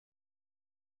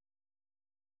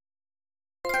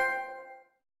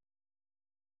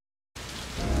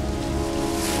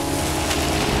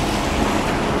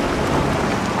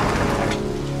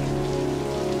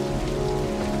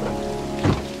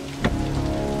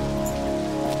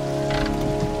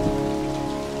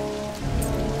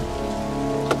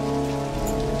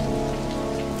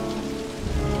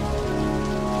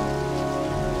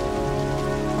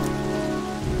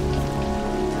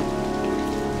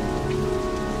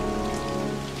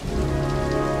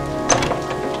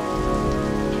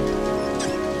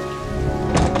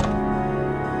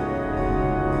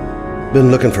Been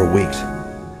looking for weeks.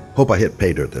 Hope I hit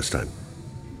pay dirt this time.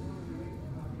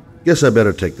 Guess I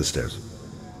better take the stairs.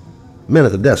 Men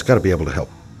at the desk gotta be able to help.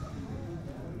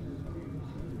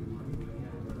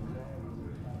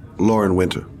 Lauren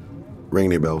Winter. Ring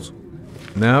any bells?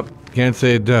 Nope, can't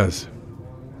say it does.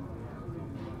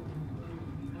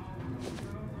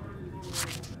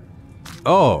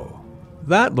 Oh,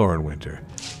 that Lauren Winter.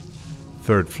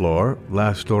 3rd floor,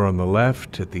 last door on the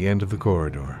left at the end of the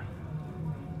corridor.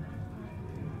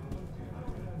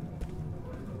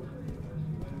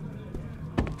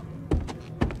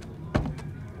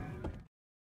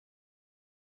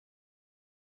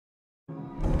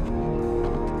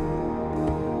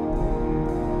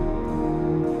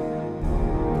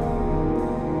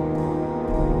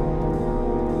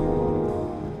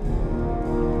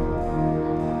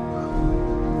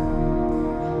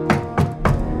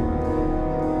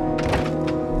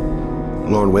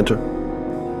 Lauren Winter?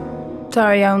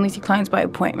 Sorry, I only see clients by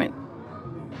appointment.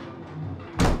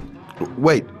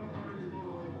 Wait.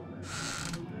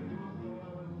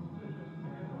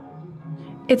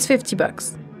 It's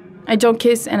 $50. I don't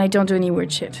kiss and I don't do any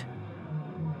weird shit.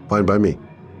 Fine by me.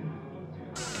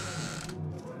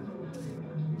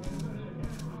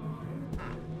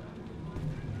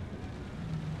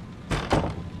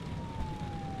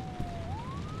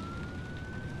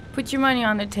 Put your money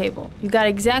on the table. You got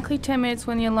exactly 10 minutes.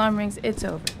 When the alarm rings, it's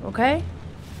over, okay?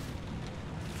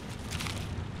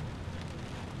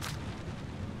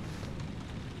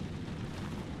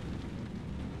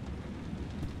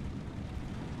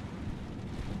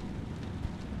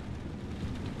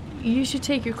 You should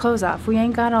take your clothes off. We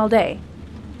ain't got all day.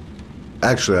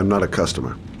 Actually, I'm not a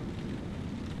customer.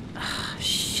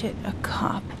 Shit, a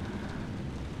cop.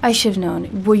 I should've known.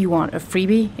 What do you want, a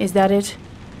freebie? Is that it?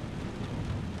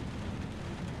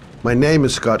 My name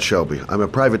is Scott Shelby. I'm a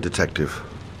private detective.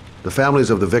 The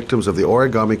families of the victims of the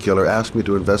Origami Killer asked me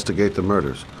to investigate the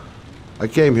murders. I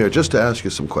came here just to ask you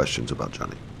some questions about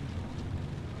Johnny.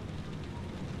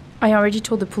 I already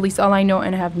told the police all I know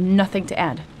and I have nothing to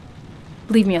add.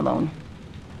 Leave me alone.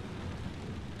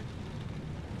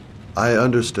 I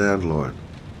understand, Lauren.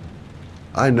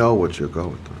 I know what you're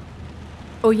going through.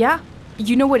 Oh yeah?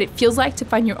 You know what it feels like to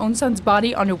find your own son's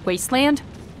body on a wasteland?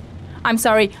 I'm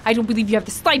sorry, I don't believe you have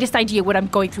the slightest idea what I'm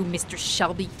going through, Mr.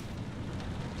 Shelby.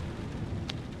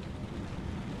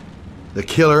 The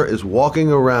killer is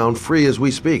walking around free as we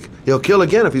speak. He'll kill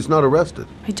again if he's not arrested.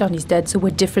 My Johnny's dead, so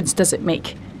what difference does it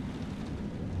make?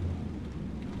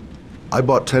 I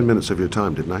bought 10 minutes of your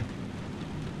time, didn't I?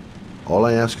 All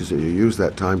I ask is that you use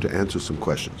that time to answer some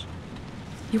questions.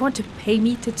 You want to pay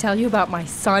me to tell you about my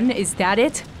son? Is that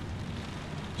it?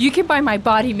 You can buy my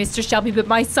body, Mr. Shelby, but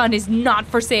my son is not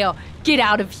for sale. Get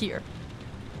out of here.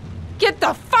 Get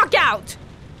the fuck out!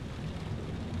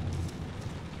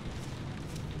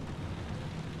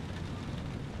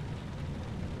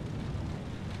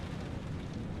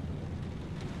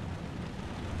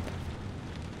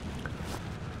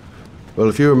 Well,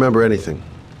 if you remember anything,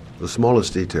 the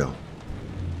smallest detail,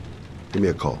 give me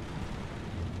a call.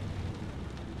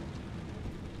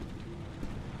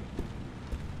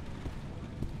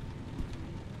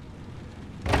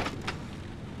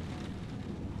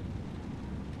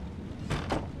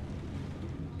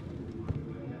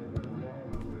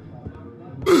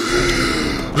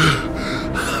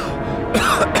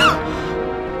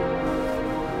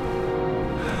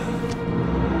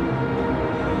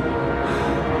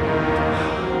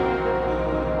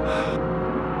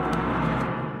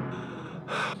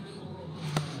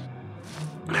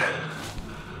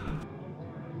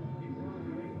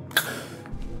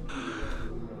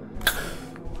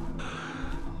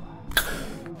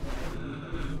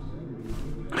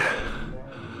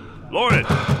 Lauren!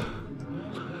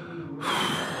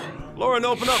 Lauren,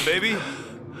 open up, baby.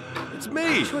 It's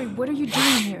me. Troy, what are you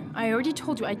doing here? I already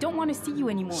told you, I don't want to see you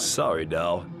anymore. Sorry,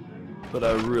 Dal, but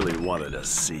I really wanted to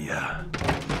see ya.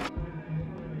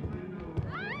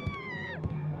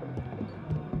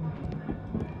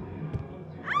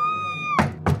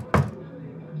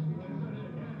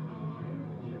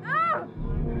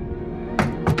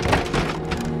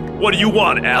 What do you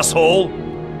want, asshole?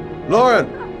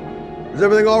 Lauren! Is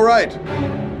everything all right?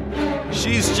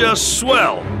 She's just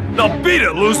swell. Now beat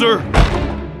it, loser!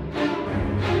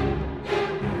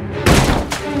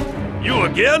 You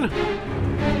again?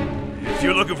 If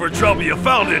you're looking for trouble, you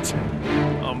found it.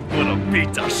 I'm gonna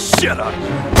beat the shit out of you.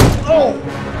 Oh!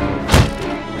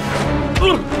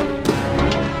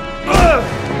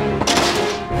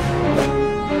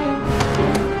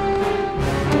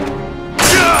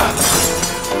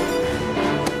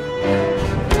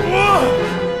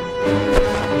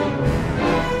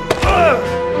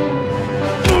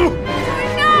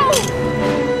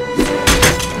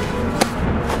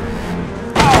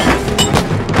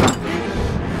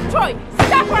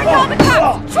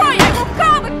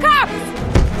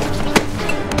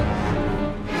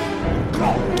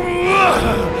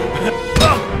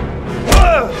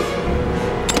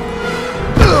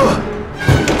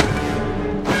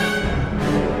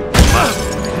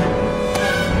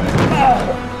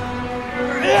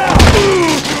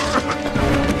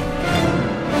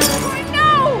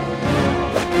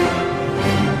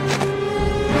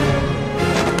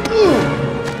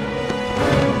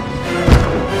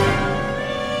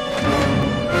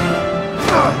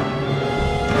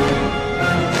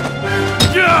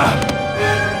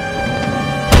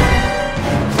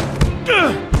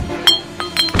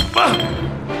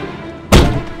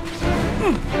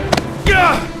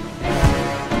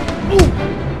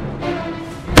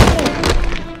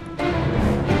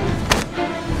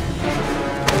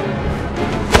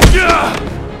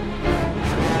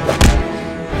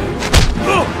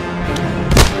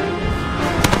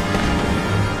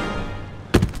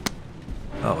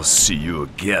 I'll see you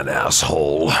again,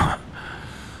 asshole.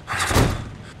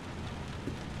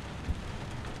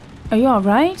 Are you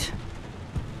alright?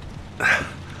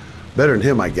 Better than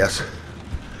him, I guess.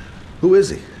 Who is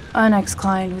he? An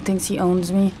ex-client who thinks he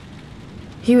owns me.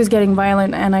 He was getting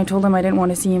violent, and I told him I didn't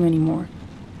want to see him anymore.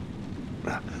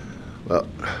 Well,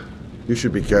 you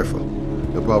should be careful.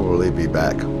 He'll probably be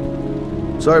back.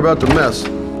 Sorry about the mess.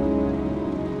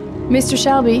 Mr.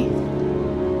 Shelby,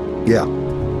 Yeah.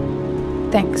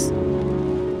 thanks.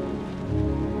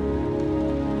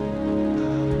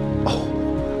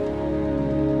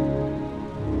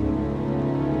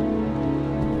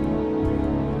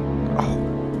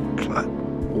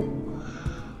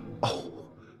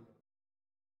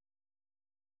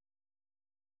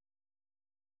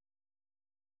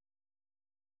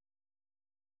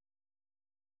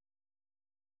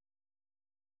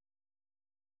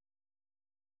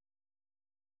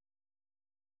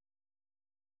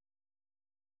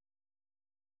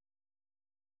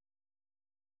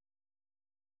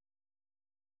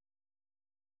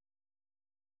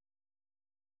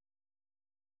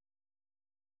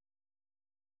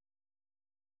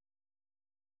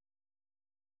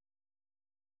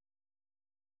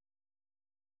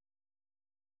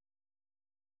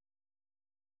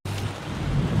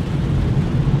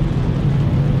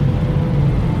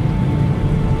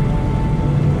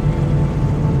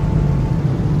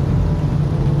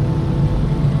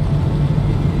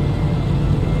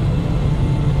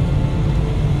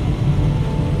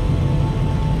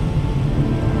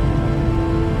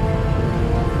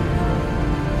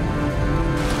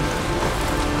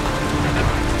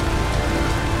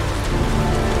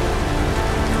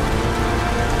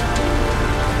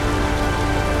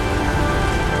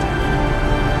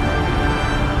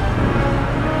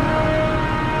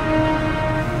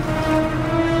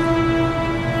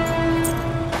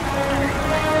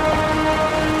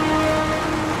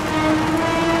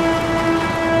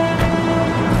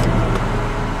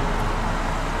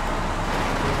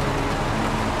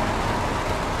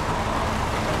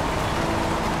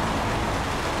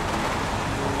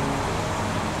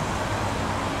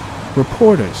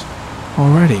 Reporters.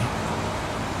 Already.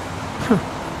 Huh.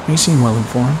 They seem well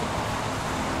informed.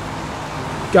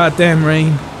 Goddamn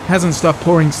rain. Hasn't stopped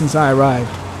pouring since I arrived.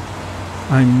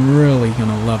 I'm really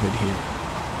gonna love it here.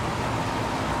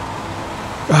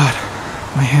 God,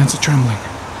 my hands are trembling.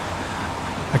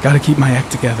 I gotta keep my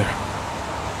act together.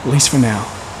 At least for now.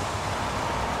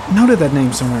 Noted that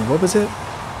name somewhere. What was it?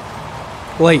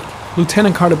 Blake.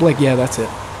 Lieutenant Carter Blake. Yeah, that's it.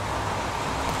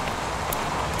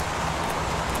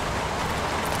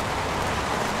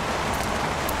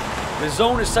 The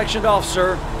zone is sectioned off,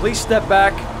 sir. Please step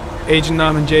back. Agent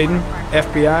Norman Jaden,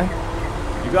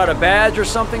 FBI? You got a badge or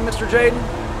something, Mr. Jaden?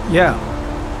 Yeah.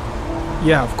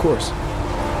 Yeah, of course.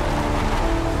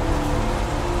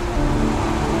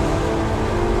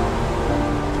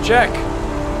 Check.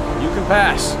 You can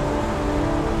pass.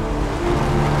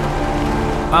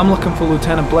 I'm looking for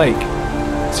Lieutenant Blake.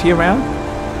 Is he around?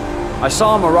 I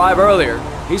saw him arrive earlier.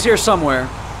 He's here somewhere.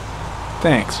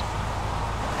 Thanks.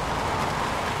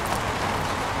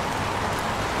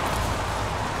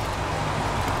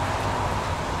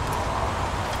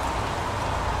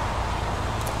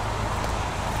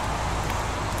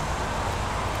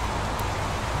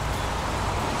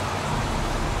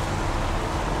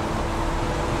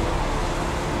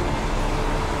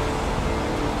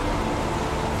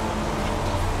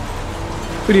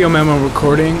 Video memo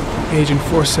recording, Agent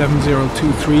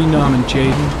 47023, Norman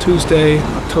Jaden, Tuesday,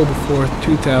 October 4th,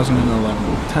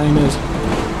 2011. Time is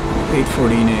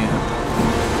 8:14 a.m.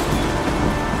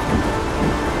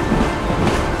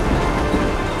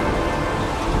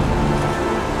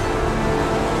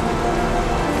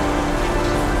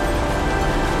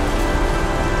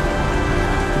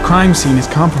 The crime scene is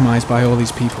compromised by all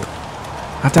these people.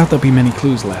 I doubt there'll be many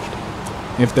clues left,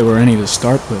 if there were any to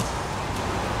start with.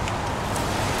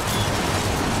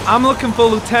 I'm looking for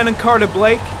Lieutenant Carter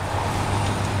Blake.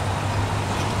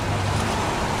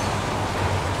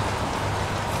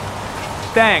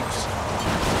 Thanks.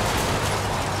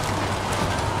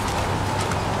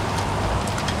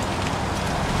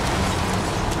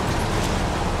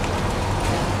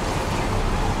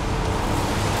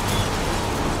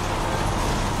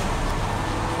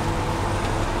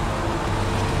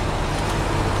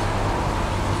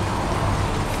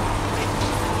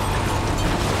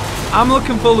 I'm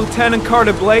looking for Lieutenant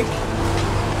Carter Blake.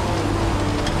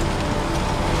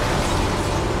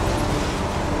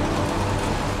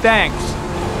 Thanks.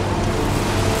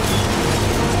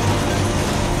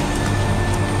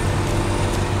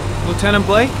 Lieutenant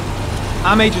Blake?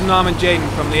 I'm Agent Norman Jaden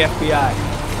from the FBI.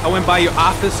 I went by your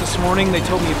office this morning. They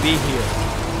told me you'd be here.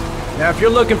 Now, if you're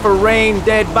looking for rain,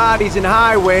 dead bodies, and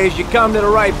highways, you come to the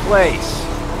right place.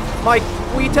 Mike,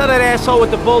 will you tell that asshole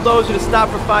with the bulldozer to stop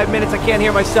for 5 minutes? I can't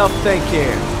hear myself think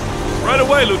here. Right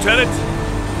away, Lieutenant.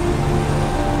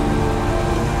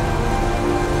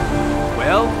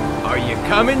 Well, are you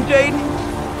coming, Jaden?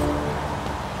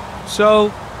 So,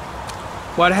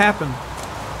 what happened?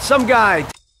 Some guy...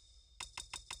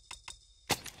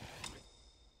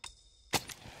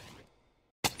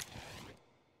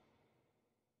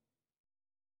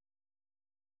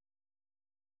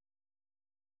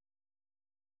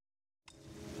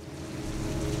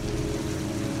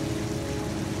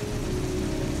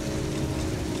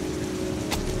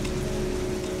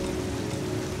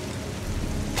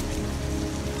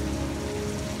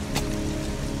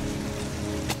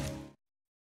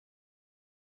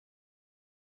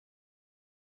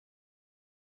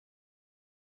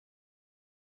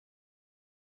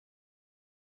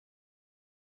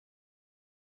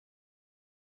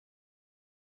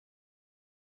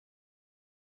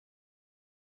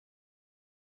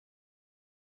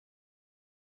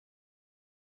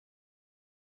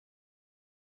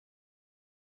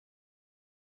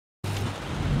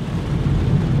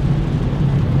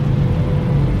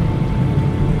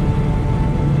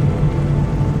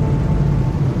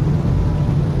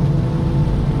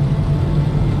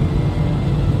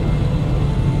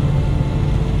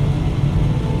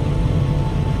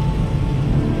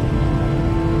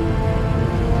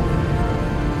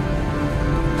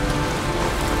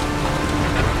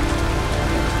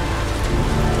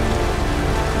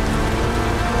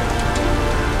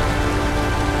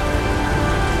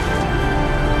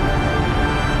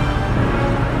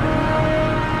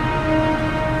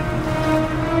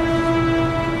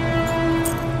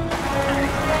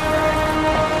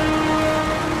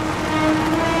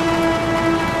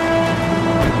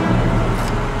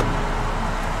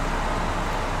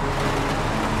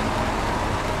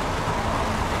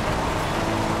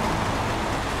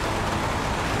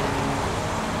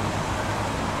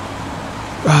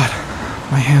 God,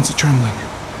 my hands are trembling.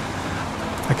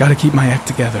 I gotta keep my act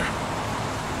together.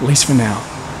 At least for now.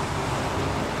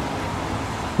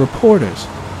 Reporters?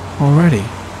 Already?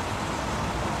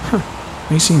 Huh,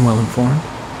 they seem well informed.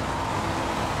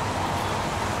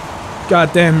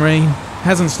 Goddamn rain.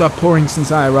 Hasn't stopped pouring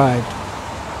since I arrived.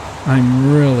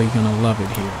 I'm really gonna love it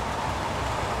here.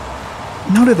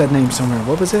 Noted that name somewhere.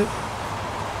 What was it?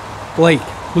 Blake.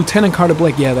 Lieutenant Carter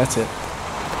Blake. Yeah, that's it.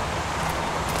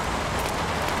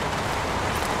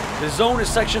 The zone is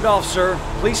sectioned off, sir.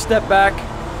 Please step back.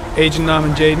 Agent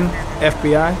Norman Jaden,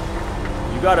 FBI.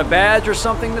 You got a badge or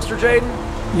something, Mr. Jaden?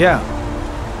 Yeah.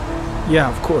 Yeah,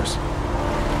 of course.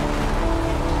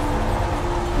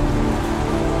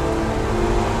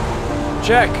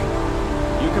 Check.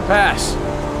 You can pass.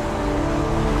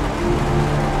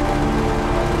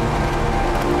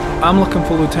 I'm looking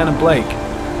for Lieutenant Blake.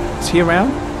 Is he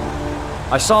around?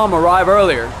 I saw him arrive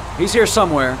earlier. He's here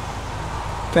somewhere.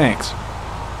 Thanks.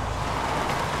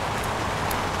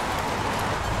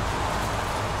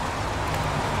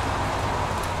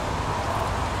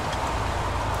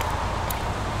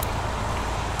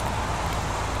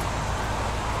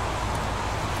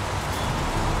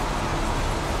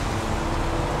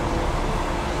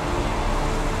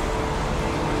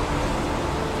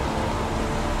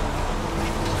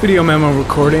 Video memo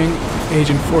recording,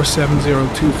 Agent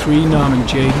 47023, Norman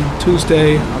Jaden,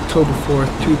 Tuesday, October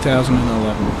 4th,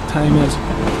 2011. Time is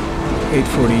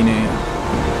 8:14 a.m.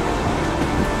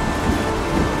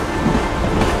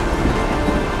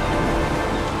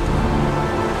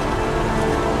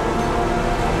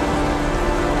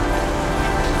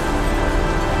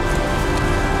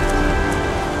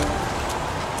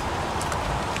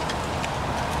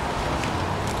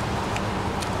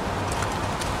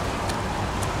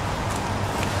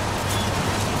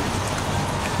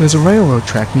 There's a railroad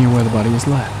track near where the body was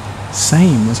left.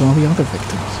 Same as all the other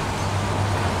victims.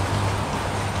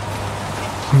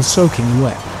 I'm soaking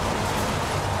wet.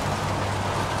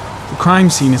 The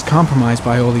crime scene is compromised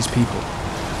by all these people.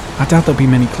 I doubt there'll be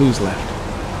many clues left,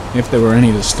 if there were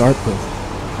any to start with.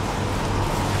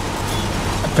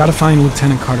 I've got to find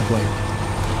Lieutenant Carter Blake.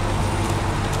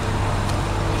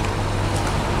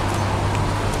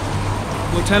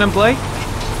 Lieutenant Blake?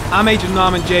 I'm Agent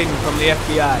Norman Jaden from the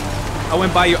FBI. I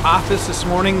went by your office this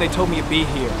morning. They told me you'd be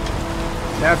here.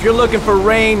 Now, if you're looking for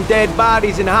rain, dead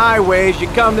bodies, and highways, you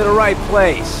come to the right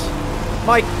place.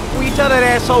 Mike, will you tell that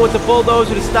asshole with the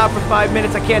bulldozer to stop for 5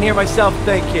 minutes? I can't hear myself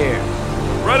think here.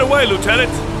 Right away,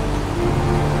 Lieutenant.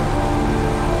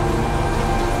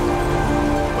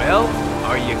 Well,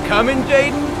 are you coming,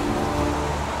 Jaden?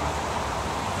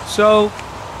 So,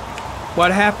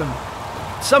 what happened?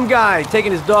 Some guy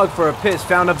taking his dog for a piss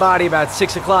found a body about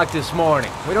 6 o'clock this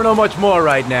morning. We don't know much more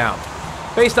right now.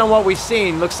 Based on what we've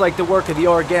seen, looks like the work of the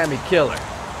Origami Killer.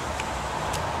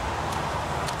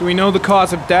 Do we know the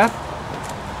cause of death?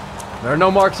 There are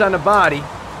no marks on the body.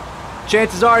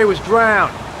 Chances are he was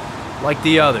drowned, like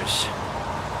the others.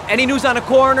 Any news on the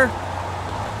coroner?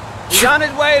 He's on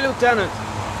his way, Lieutenant.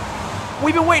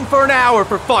 We've been waiting for an hour,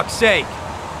 for fuck's sake.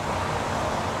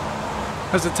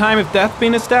 Has the time of death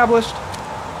been established?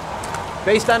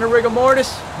 Based on the rigor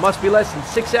mortis, must be less than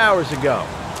 6 hours ago.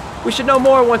 We should know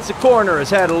more once the coroner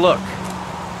has had a look.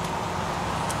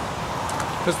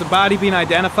 Has the body been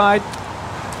identified?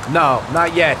 No,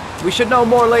 not yet. We should know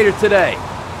more later today.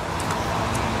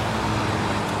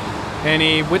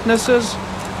 Any witnesses?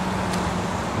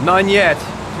 None yet.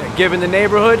 Given the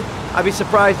neighborhood, I'd be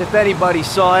surprised if anybody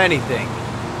saw anything.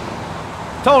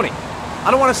 Tony,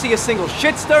 I don't want to see a single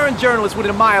shit-stirring journalist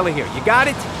within a mile of here. You got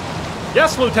it?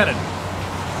 Yes, Lieutenant.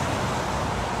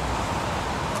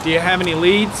 Do you have any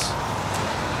leads?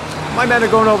 My men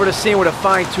are going over the scene with a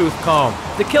fine-tooth comb.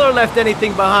 If the killer left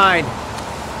anything behind,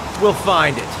 we'll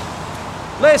find it.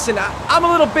 Listen, I'm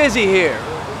a little busy here.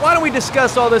 Why don't we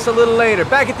discuss all this a little later,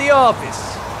 back at the office?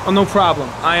 Oh, no problem.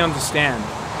 I understand.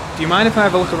 Do you mind if I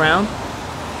have a look around?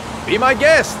 Be my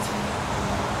guest.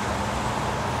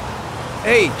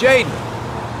 Hey,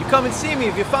 Jaden, you come and see me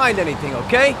if you find anything,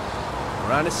 okay?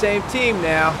 We're on the same team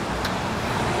now.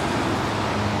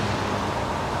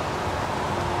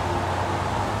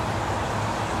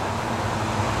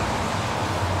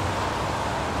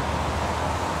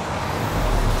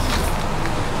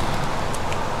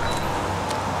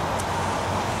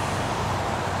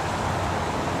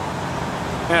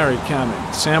 Harry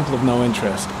comment. Sample of no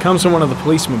interest. Comes from one of the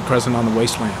policemen present on the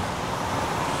wasteland.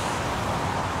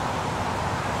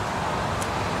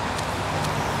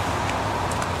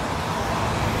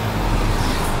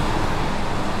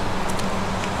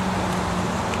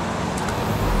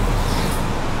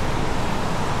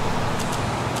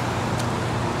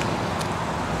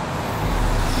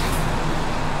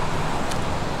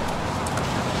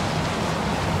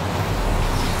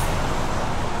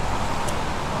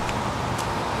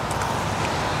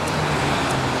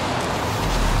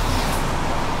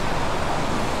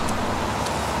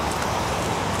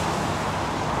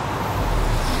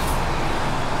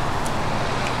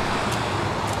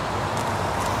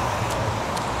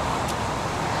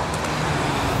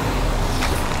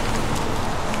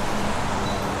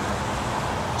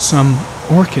 Some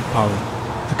orchid pollen.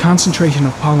 The concentration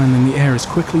of pollen in the air is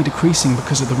quickly decreasing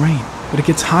because of the rain, but it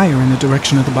gets higher in the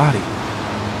direction of the body.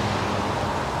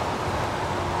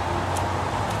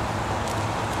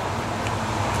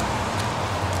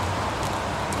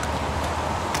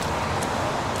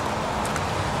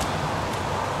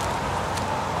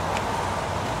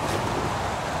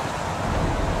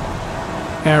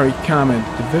 Harry comment.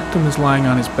 The victim is lying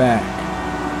on his back.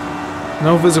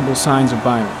 No visible signs of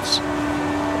violence.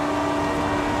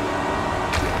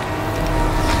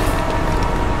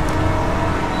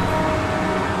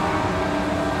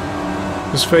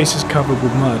 His face is covered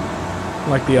with mud,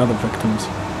 like the other victims.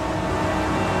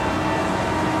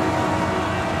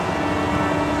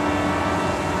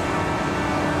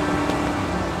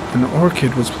 An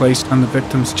orchid was placed on the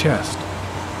victim's chest.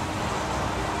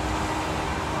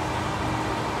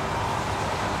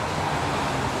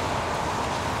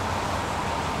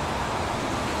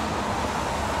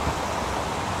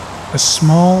 A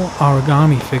small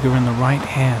origami figure in the right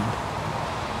hand.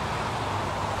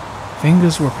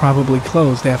 Fingers were probably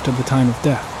closed after the time of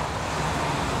death.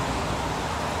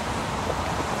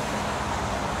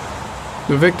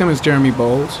 The victim is Jeremy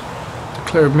Bowles,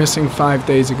 declared missing 5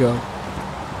 days ago.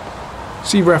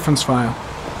 See reference file.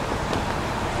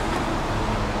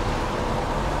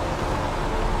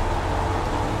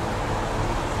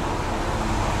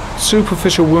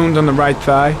 Superficial wound on the right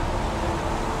thigh.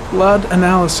 Blood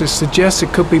analysis suggests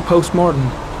it could be post-mortem.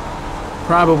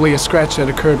 Probably a scratch that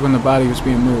occurred when the body was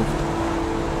being moved.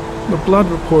 The blood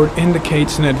report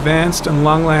indicates an advanced and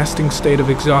long-lasting state of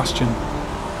exhaustion.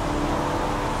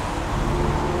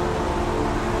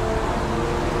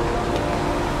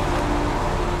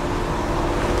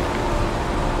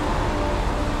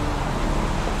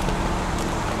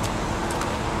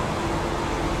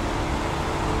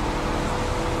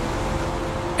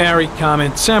 Airy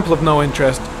comment, sample of no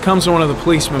interest. Comes from one of the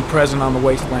policemen present on the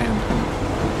wasteland.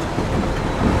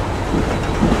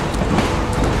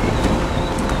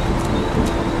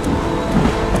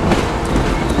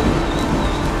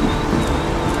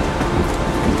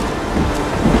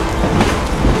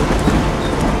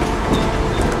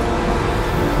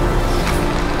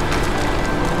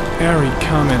 Airy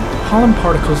comment, pollen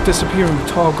particles disappear in the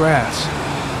tall grass.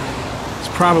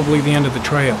 It's probably the end of the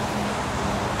trail.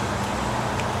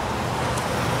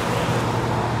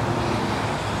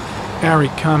 Airy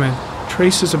comment,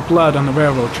 traces of blood on the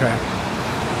railroad track.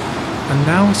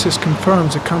 Analysis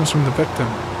confirms it comes from the victim.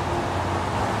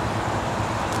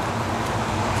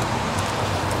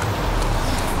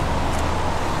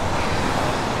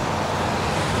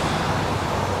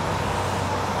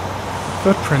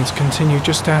 Footprints continue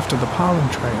just after the pollen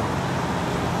trail.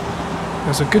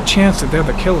 There's a good chance that they're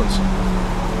the killers.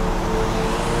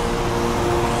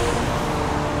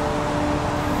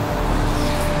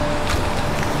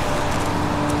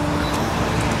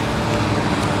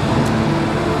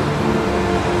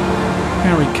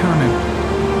 Harry comment,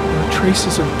 there are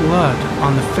traces of blood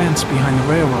on the fence behind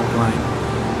the railroad line.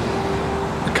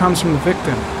 It comes from the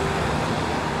victim.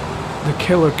 The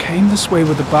killer came this way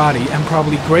with the body and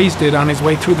probably grazed it on his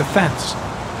way through the fence.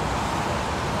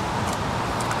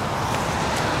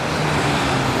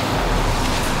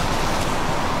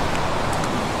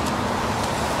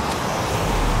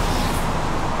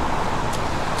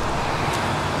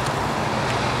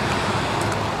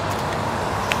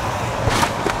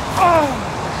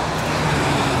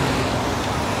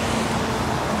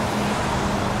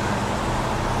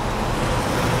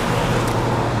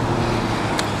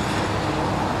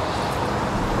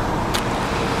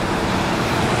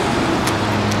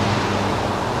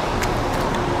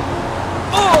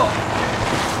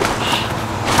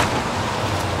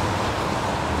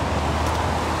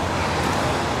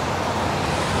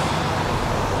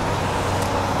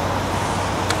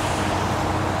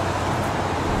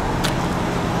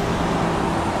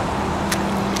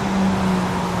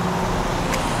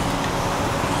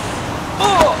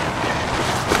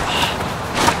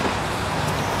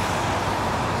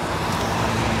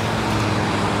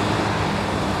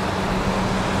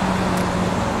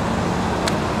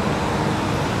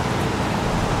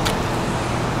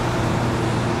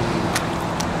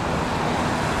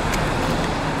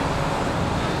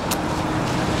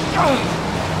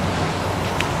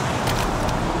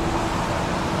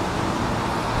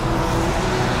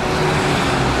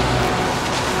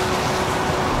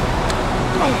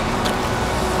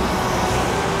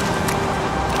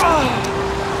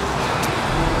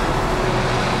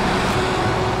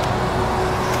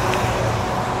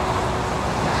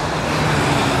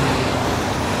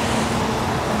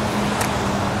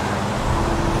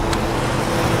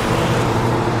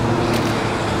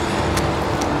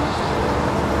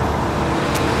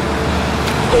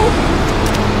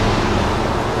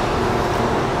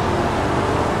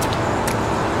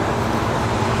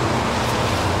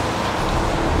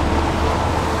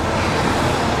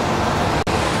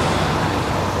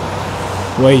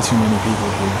 Way too many people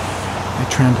here.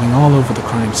 They're trampling all over the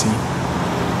crime scene.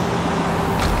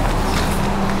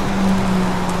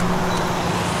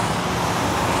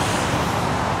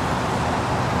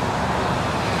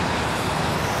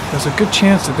 There's a good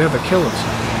chance that they're the killers.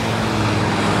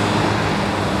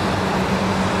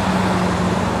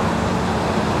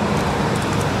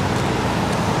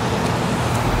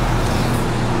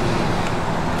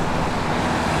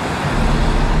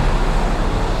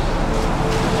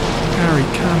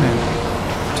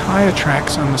 Tire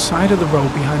tracks on the side of the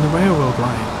road behind the railroad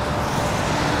line.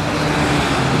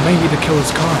 Maybe the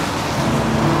killer's car.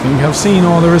 Think I've seen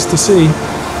all there is to see.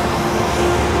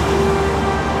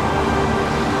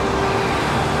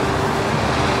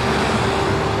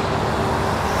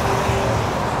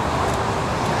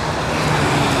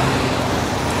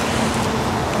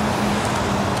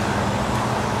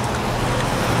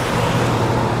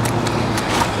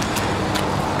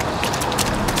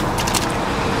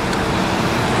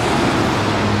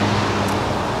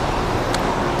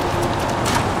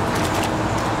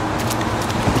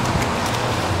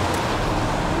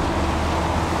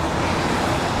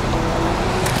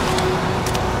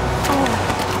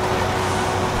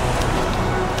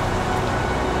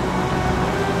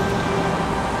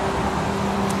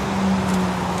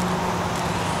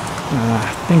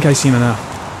 I think I've seen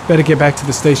enough. Better get back to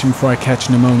the station before I catch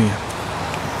pneumonia.